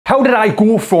How did I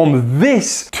go from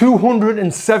this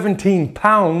 217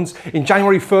 pounds in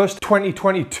January 1st,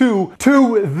 2022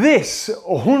 to this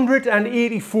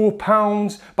 184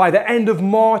 pounds by the end of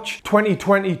March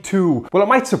 2022? Well, it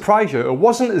might surprise you. It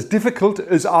wasn't as difficult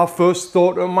as I first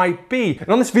thought it might be. And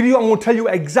on this video, I'm going to tell you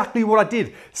exactly what I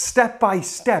did, step by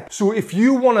step. So if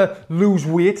you want to lose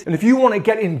weight and if you want to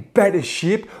get in better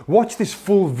shape, watch this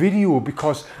full video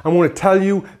because I'm going to tell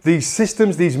you these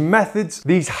systems, these methods,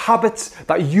 these habits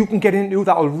that you can get into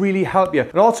that will really help you.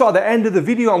 And also at the end of the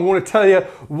video, I'm going to tell you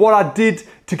what I did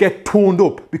to get toned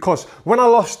up, because when I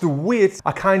lost the weight,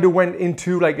 I kind of went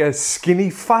into like a skinny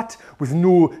fat with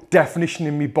no definition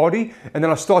in my body, and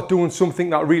then I start doing something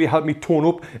that really helped me tone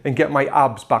up and get my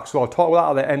abs back. So I'll talk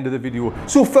about that at the end of the video.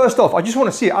 So first off, I just want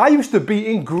to say I used to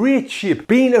be in great shape.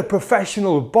 Being a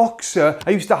professional boxer,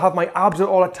 I used to have my abs out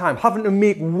all the time, having to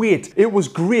make weight. It was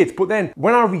great. But then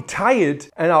when I retired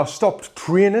and I stopped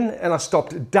training and I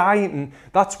stopped dieting,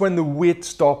 that's when the weight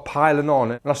started piling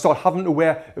on and I started having to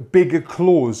wear bigger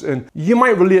clothes. And you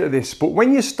might relate to this, but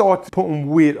when you start putting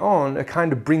weight on, it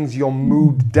kind of brings your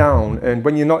mood down. And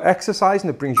when you're not exercising,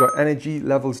 it brings your energy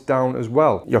levels down as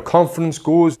well. Your confidence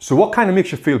goes. So what kind of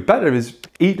makes you feel better is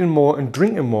eating more and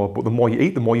drinking more. But the more you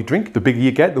eat, the more you drink, the bigger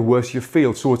you get, the worse you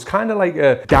feel. So it's kind of like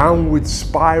a downward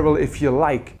spiral, if you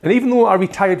like. And even though I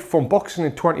retired from boxing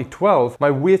in 2012,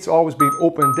 my weight's always been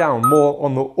up and down, more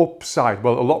on the upside.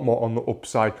 Well, a lot more on the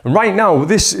upside. And right now,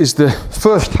 this is the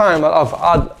first time that I've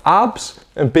had abs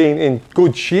and been in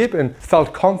good shape and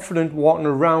felt confident walking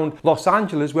around Los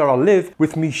Angeles, where I live,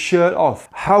 with me shirt off.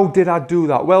 How did I do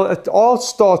that? Well, it all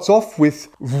starts off with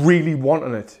really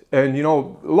wanting it. And you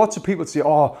know, lots of people say,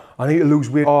 oh, I need to lose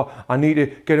weight, oh, I need to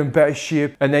get in better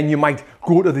shape. And then you might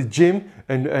go to the gym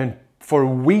and for a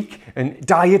week and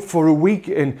diet for a week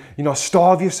and, you know,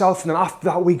 starve yourself. And then after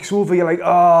that week's over, you're like,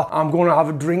 oh, I'm going to have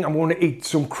a drink, I'm going to eat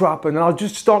some crap, and then I'll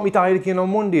just start my diet again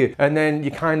on Monday. And then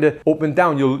you kind of up and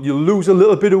down. You'll lose a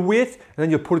little bit of weight and then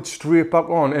you'll put it straight back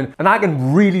on. And I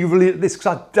can really relate to this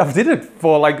because I've did it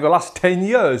for like the last 10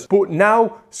 years. But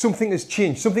now something has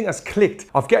changed, something has clicked.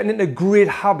 I've gotten into great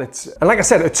habits. And like I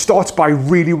said, it starts by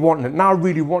really wanting it. Now I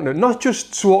really want it. Not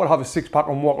just so I can have a six pack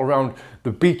and walk around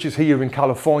the beaches here in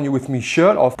California with me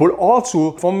shirt off, but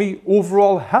also for me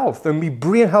overall health and me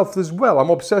brain health as well. I'm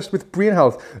obsessed with brain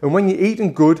health. And when you're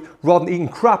eating good rather than eating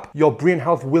crap, your brain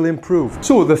health will improve.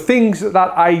 So the things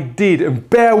that I did, and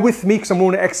bear with me because I'm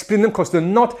going to explain them because they're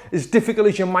not as difficult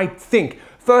as you might think.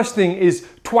 First thing is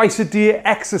twice a day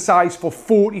exercise for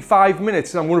 45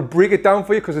 minutes. And I'm going to break it down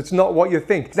for you because it's not what you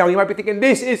think. Now you might be thinking,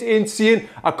 this is insane,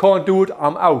 I can't do it,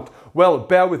 I'm out. Well,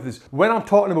 bear with us. When I'm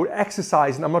talking about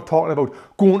exercising, I'm not talking about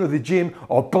going to the gym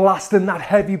or blasting that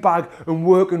heavy bag and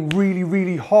working really,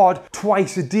 really hard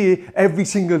twice a day, every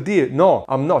single day. No,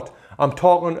 I'm not. I'm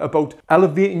talking about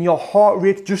elevating your heart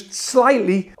rate just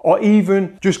slightly, or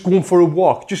even just going for a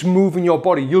walk, just moving your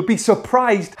body. You'll be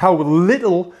surprised how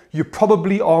little you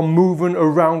probably are moving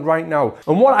around right now.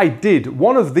 And what I did,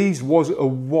 one of these was a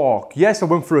walk. Yes, I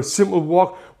went for a simple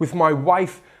walk with my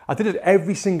wife. I did it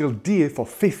every single day for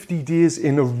 50 days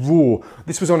in a row.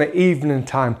 This was on an evening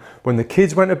time. When the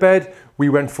kids went to bed, we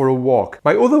went for a walk.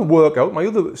 My other workout, my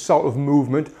other sort of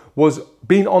movement was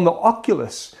being on the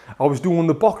Oculus. I was doing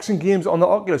the boxing games on the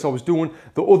Oculus. I was doing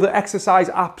the other exercise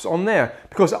apps on there.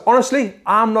 Because honestly,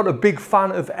 I'm not a big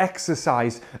fan of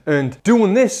exercise. And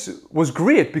doing this was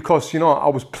great because, you know, I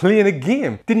was playing a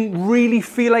game. Didn't really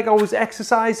feel like I was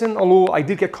exercising, although I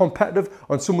did get competitive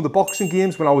on some of the boxing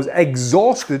games when I was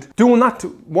exhausted. Doing that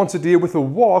once a day with a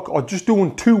walk, or just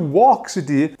doing 2 walks a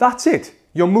day, that's it.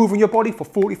 You're moving your body for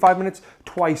 45 minutes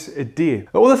twice a day.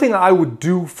 The other thing that I would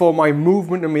do for my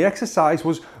movement and my exercise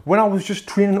was when I was just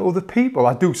training other people.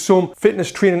 I do some fitness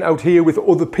training out here with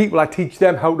other people. I teach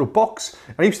them how to box.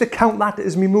 And I used to count that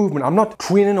as my movement. I'm not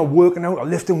training or working out or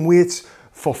lifting weights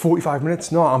for 45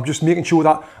 minutes. No, I'm just making sure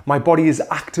that my body is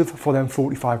active for them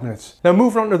 45 minutes. Now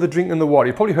moving on to the drinking the water.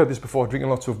 You've probably heard this before, drinking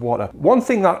lots of water. One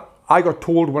thing that I got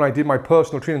told when I did my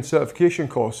personal training certification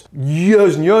course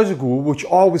years and years ago, which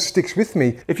always sticks with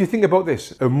me. If you think about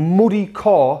this, a muddy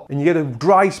car and you get a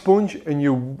dry sponge and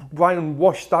you try and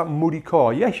wash that muddy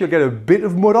car. Yes, you'll get a bit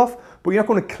of mud off, but you're not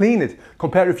going to clean it.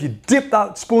 Compared to if you dip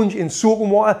that sponge in soap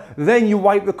and water, then you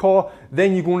wipe the car,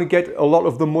 then you're going to get a lot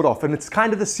of the mud off. And it's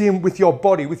kind of the same with your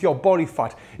body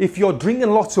fat. If you're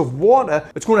drinking lots of water,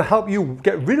 it's going to help you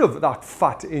get rid of that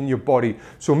fat in your body.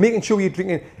 So making sure you're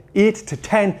drinking 8 to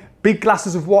 10 big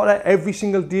glasses of water every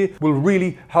single day will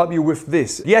really help you with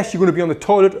this. Yes, you're going to be on the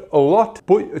toilet a lot,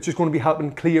 but it's just going to be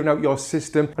helping clearing out your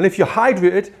system. And if you're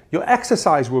hydrated, your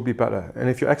exercise will be better. And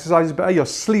if your exercise is better, your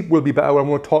sleep will be better, what I'm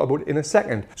going to talk about in a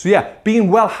second. So yeah, being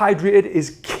well hydrated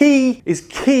is key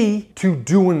to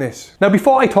doing this. Now,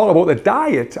 before I talk about the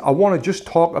diet, I want to just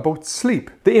talk about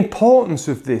sleep. The importance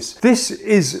of this. This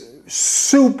is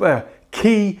super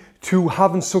key to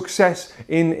having success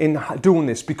in doing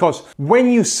this, because when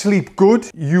you sleep good,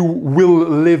 you will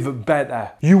live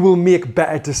better. You will make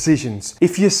better decisions.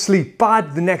 If you sleep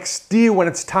bad the next day when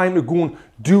it's time to go and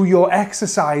do your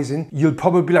exercising, you'll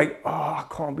probably be like, oh, I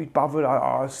can't be bothered.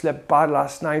 I slept bad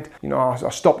last night. You know, I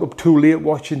stopped up too late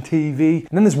watching TV. And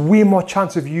then there's way more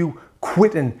chance of you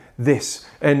quitting this,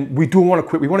 and we don't want to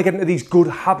quit. We want to get into these good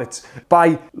habits.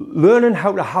 By learning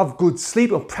how to have good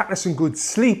sleep and practicing good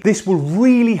sleep, this will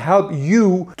really help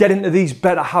you get into these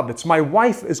better habits. My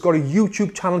wife has got a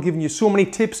YouTube channel giving you so many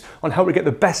tips on how to get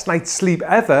the best night's sleep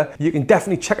ever. You can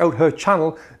definitely check out her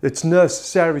channel. It's Nurse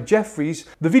Sarah Jeffries.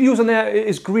 The videos on there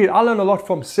is great. I learn a lot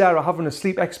from Sarah. Having a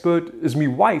sleep expert as my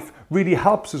wife really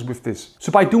helps us with this.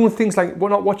 So by doing things like we're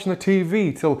not watching the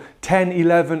TV till 10,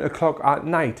 11 o'clock at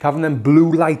night, having them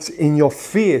blue lights in your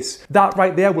face, that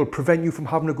right there will prevent you from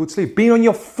having a good sleep. Being on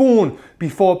your phone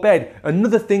before bed,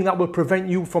 another thing that will prevent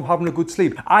you from having a good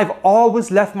sleep. I've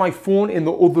always left my phone in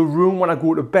the other room when I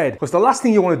go to bed, because the last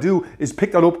thing you want to do is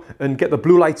pick that up and get the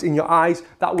blue lights in your eyes.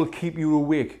 That will keep you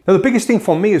awake. Now, the biggest thing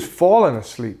for me is falling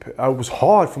asleep. It was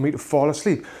hard for me to fall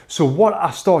asleep. So what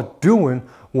I started doing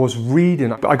was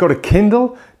reading. I got a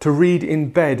Kindle to read in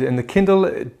bed, and the Kindle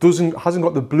hasn't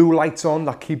got the blue lights on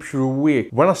that keeps you awake.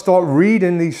 When I start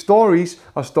reading these stories,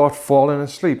 I start falling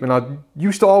asleep. And I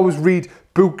used to always read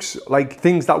books, like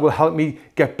things that will help me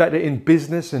get better in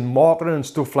business and marketing and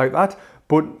stuff like that.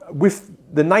 But with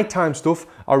the nighttime stuff,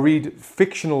 I read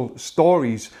fictional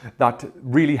stories that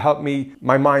really help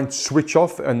my mind switch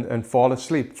off and fall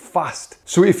asleep fast.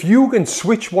 So if you can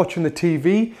switch watching the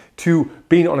TV to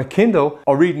being on a Kindle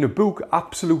or reading a book,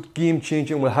 absolute game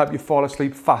changing, will help you fall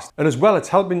asleep fast. And as well, it's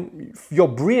helping your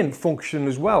brain function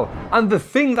as well. And the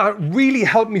thing that really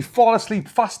helped me fall asleep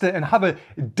faster and have a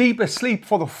deeper sleep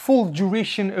for the full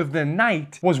duration of the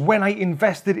night was when I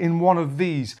invested in one of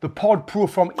these, the Pod Pro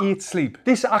from 8 Sleep.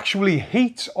 This actually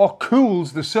heats or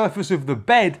cools the surface of the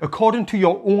bed according to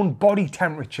your own body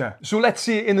temperature. So let's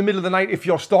say in the middle of the night, if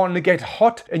you're starting to get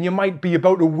hot and you might be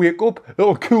about to wake up,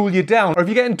 it'll cool you down. Or if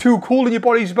you're getting too cold and your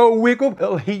body's about to wake up,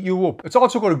 it'll heat you up. It's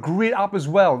also got a great app as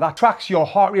well that tracks your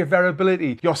heart rate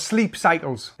variability, your sleep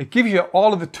cycles. It gives you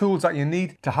all of the tools that you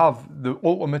need to have the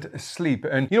ultimate sleep.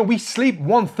 And you know, we sleep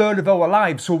 1/3 of our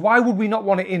lives, so why would we not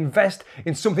want to invest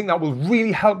in something that will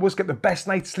really help us get the best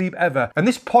night's sleep ever? And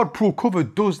this Pod Pro cover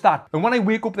does that. And when I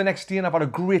wake up the next day and I've had a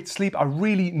great sleep, I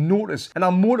really notice and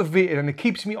I'm motivated, and it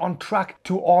keeps me on track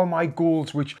to all my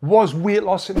goals, which was weight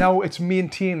loss, and now it's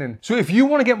maintaining. So if you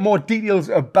want to get more details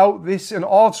about this, and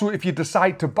also if you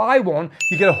decide to buy one,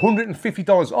 you get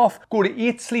 $150 off. Go to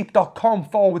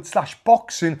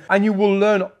 8sleep.com/boxing and you will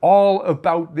learn all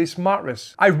about this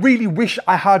mattress. I really wish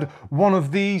I had one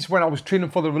of these when I was training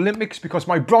for the Olympics, because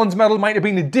my bronze medal might have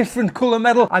been a different color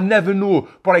medal. I never know,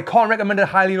 but I can't recommend it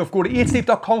highly enough. Go to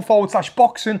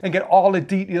 8sleep.com/boxing and get all the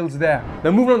details there.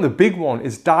 Now, moving on, the big one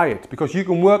is diet, because you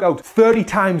can work out 30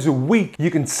 times a week,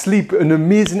 you can sleep an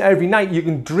amazing every night, you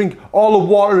can drink all the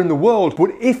water in the world,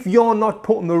 but if you're not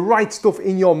putting the right stuff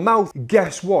in your mouth,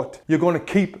 guess what? You're going to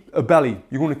keep a belly.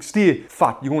 You're going to stay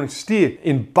fat. You're going to stay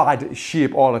in bad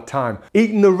shape all the time.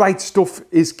 Eating the right stuff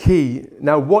is key.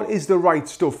 Now, what is the right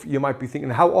stuff? You might be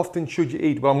thinking, how often should you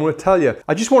eat? Well, I'm going to tell you.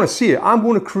 I just want to say it. I'm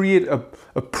going to create a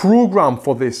program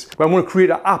for this, where I'm going to create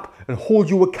an app and hold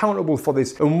you accountable for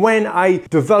this. And when I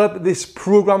develop this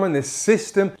program and this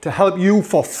system to help you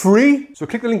for free, so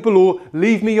click the link below,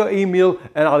 leave me your email,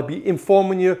 and I'll be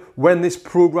informing you when this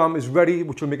program is ready,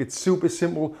 which will make it super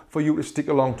simple for you to stick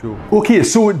along to. Okay,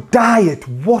 so diet.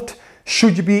 What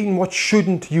should you be eating? What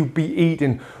shouldn't you be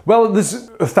eating? Well, there's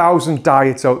 1,000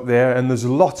 diets out there, and there's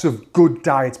lots of good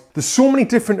diets. There's so many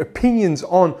different opinions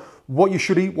on what you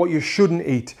should eat, what you shouldn't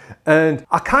eat. And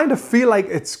I kind of feel like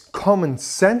it's common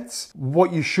sense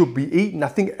what you should be eating. I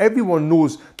think everyone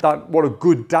knows that what a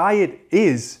good diet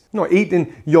is. You know,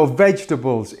 eating your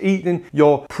vegetables, eating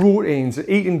your proteins,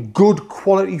 eating good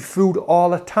quality food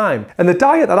all the time. And the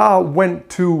diet that I went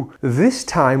to this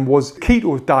time was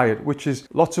keto diet, which is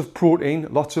lots of protein,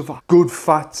 lots of good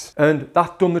fats, and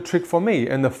that done the trick for me.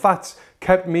 And the fats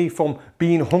kept me from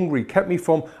being hungry, kept me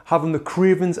from having the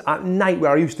cravings at night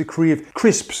where I used to crave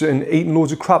crisps and eating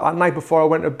loads of crap at night before I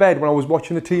went to bed when I was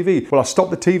watching the TV. Well, I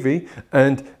stopped the TV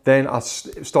and then I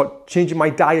start changing my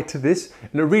diet to this,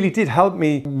 and it really did help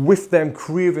me with them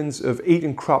cravings of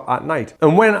eating crap at night.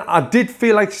 And when I did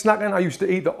feel like snacking, I used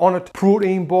to eat the Onnit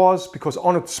protein bars because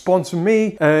Onnit sponsor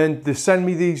me and they send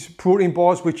me these protein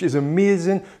bars, which is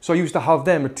amazing. So I used to have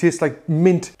them. It tastes like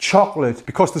mint chocolate.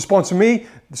 Because they sponsor me,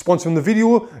 the sponsor in the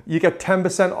video, you get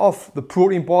 10% off the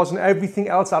protein bars and everything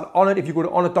else at Onnit if you go to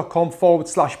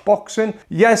onnit.com/boxing.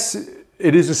 Yes,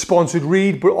 it is a sponsored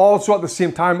read, but also at the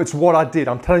same time, it's what I did.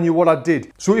 I'm telling you what I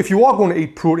did. So if you are going to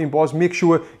eat protein bars, make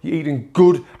sure you're eating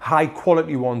good, high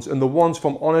quality ones. And the ones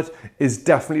from Onnit is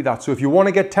definitely that. So if you want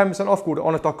to get 10% off, go to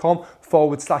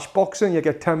onnit.com/boxing, you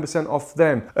get 10% off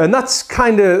them. And that's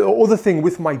kind of the other thing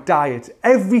with my diet.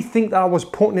 Everything that I was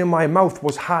putting in my mouth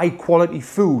was high quality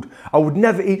food. I would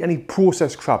never eat any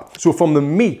processed crap. So from the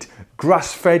meat,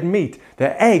 grass-fed meat,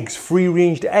 the eggs,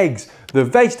 free-range eggs, the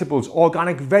vegetables,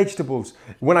 organic vegetables.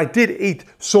 When I did eat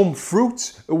some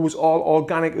fruits, it was all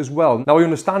organic as well. Now I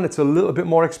understand it's a little bit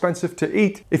more expensive to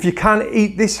eat. If you can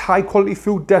eat this high quality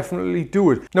food, definitely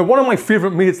do it. Now one of my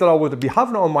favorite meals that I would be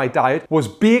having on my diet was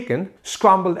bacon,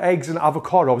 scrambled eggs and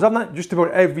avocado. I was having that just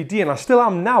about every day and I still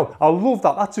am now. I love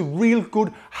that. That's a real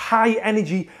good, high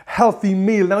energy, healthy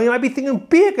meal. Now you might be thinking,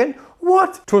 bacon?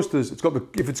 What? Trust us,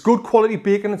 if it's good quality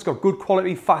bacon, it's got good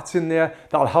quality fats in there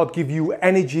that'll help give you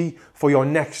energy for your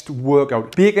next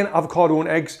workout. Bacon, avocado and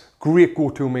eggs, great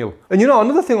go-to meal. And you know,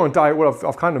 another thing on diet what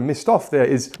I've kind of missed off there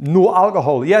is no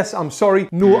alcohol. Yes, I'm sorry,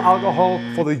 no alcohol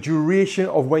for the duration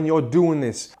of when you're doing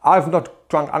this. I've not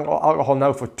drank alcohol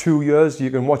now for 2 years.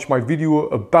 You can watch my video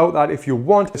about that if you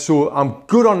want. So I'm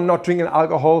good on not drinking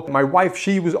alcohol. My wife,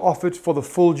 she was off it for the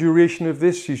full duration of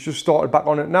this. She's just started back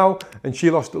on it now and she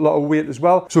lost a lot of weight as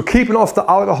well. So keeping off the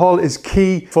alcohol is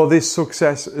key for this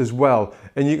success as well.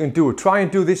 And you can do it. Try and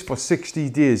do this for 60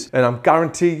 days and I'm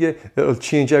guaranteeing you it'll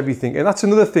change everything. And that's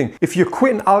another thing. If you're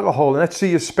quitting alcohol and let's say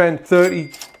you spend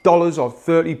 $30 or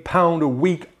 £30 a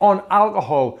week on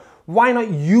alcohol, why not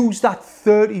use that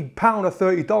 £30 or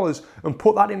 $30 and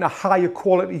put that into higher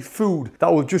quality food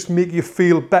that will just make you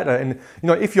feel better? And you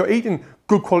know, if you're eating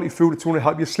good quality food, it's going to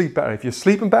help you sleep better. If you're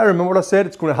sleeping better, remember what I said,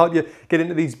 it's going to help you get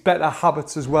into these better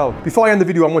habits as well. Before I end the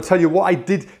video, I'm going to tell you what I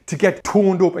did to get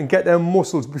toned up and get them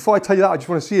muscles. Before I tell you that, I just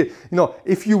want to say it. You know,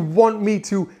 if you want me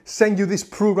to send you this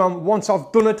program once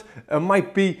I've done it, it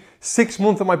might be 6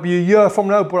 months, it might be a year from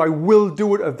now, but I will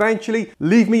do it eventually.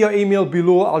 Leave me your email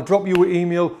below. I'll drop you an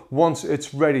email once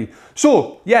it's ready.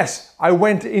 So yes, I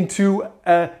went into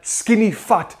skinny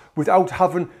fat without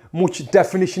having much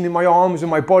definition in my arms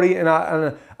and my body, and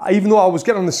I even though I was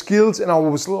getting on the scales and I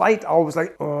was light, I was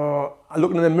like, I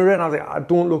looked in the mirror and I was like, I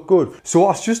don't look good. So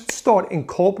I just started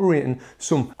incorporating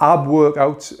some ab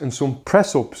workouts and some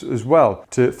press ups as well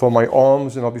for my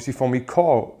arms and obviously for my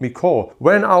core.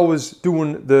 When I was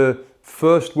doing the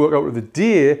first workout of the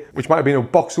day, which might have been a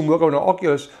boxing workout on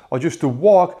Oculus or just a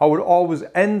walk, I would always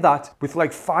end that with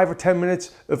like 5 or 10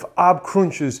 minutes of ab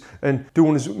crunches and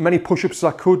doing as many push-ups as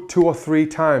I could 2 or 3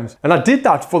 times. And I did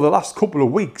that for the last couple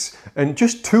of weeks, and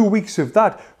just 2 weeks of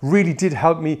that really did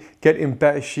help me get in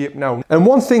better shape now. And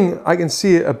one thing I can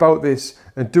say about this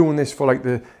and doing this for like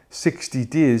the 60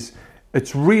 days,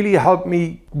 it's really helped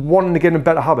me wanting to get in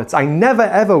better habits. I never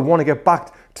ever want to get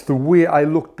back to the way I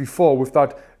looked before with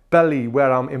that belly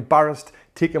where I'm embarrassed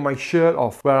taking my shirt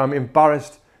off, where I'm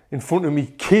embarrassed in front of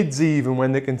me kids even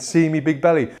when they can see me big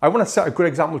belly. I want to set a good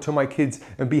example to my kids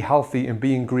and be healthy and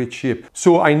be in great shape.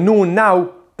 So I know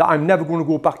now that I'm never going to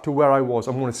go back to where I was.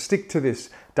 I'm going to stick to this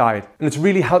diet. And it's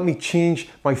really helped me change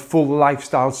my full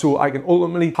lifestyle so I can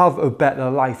ultimately have a better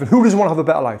life. And who doesn't want to have a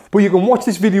better life? But you can watch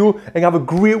this video and have a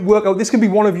great workout. This can be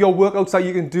one of your workouts that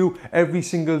you can do every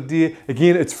single day.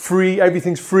 Again, it's free.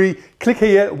 Everything's free. Click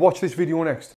here, watch this video next.